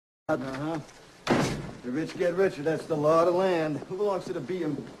Uh-huh. The rich get richer, that's the law of the land. Who belongs to the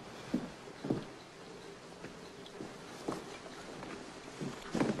BM?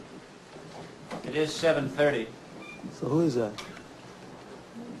 It is 7:30. So who is that?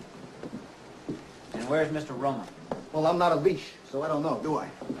 And where's Mr. Roman? Well, I'm not a leash, so I don't know, do I?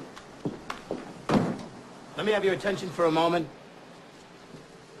 Let me have your attention for a moment.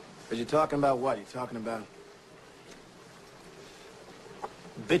 Because you're talking about what? You're talking about...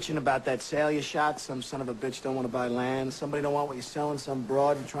 bitching about that sale you shot. Some son of a bitch don't want to buy land. Somebody don't want what you're selling. Some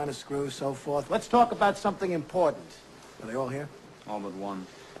broad you're trying to screw, so forth. Let's talk about something important. Are they all here? All but one.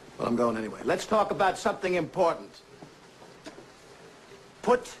 Well, I'm going anyway. Let's talk about something important.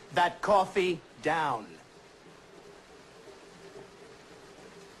 Put that coffee down.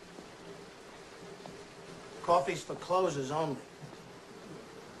 Coffee's for closers only.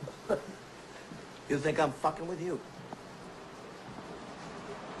 You think I'm fucking with you?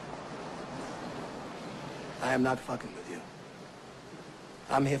 I am not fucking with you.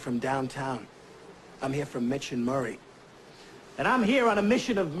 I'm here from downtown. I'm here from Mitch and Murray. And I'm here on a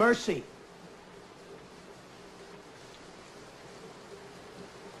mission of mercy.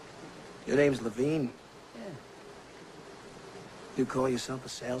 Your name's Levine? Yeah. You call yourself a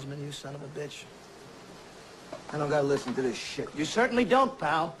salesman, you son of a bitch? I don't gotta listen to this shit. You certainly don't,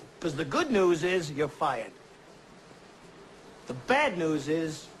 pal. Because the good news is you're fired. The bad news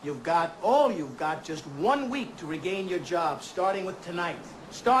is you've got just 1 week to regain your job, starting with tonight.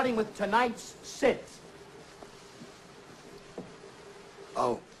 Starting with tonight's sit.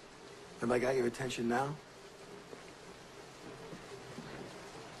 Oh, have I got your attention now?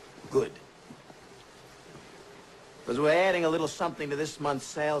 Good. Because we're adding a little something to this month's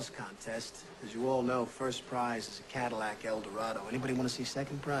sales contest. As you all know, first prize is a Cadillac Eldorado. Anybody want to see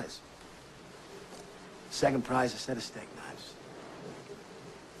second prize? Second prize is a set of steak knives.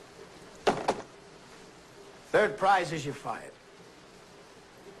 Third prize is you're fired.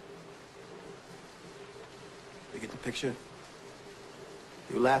 You get the picture?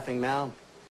 You laughing now?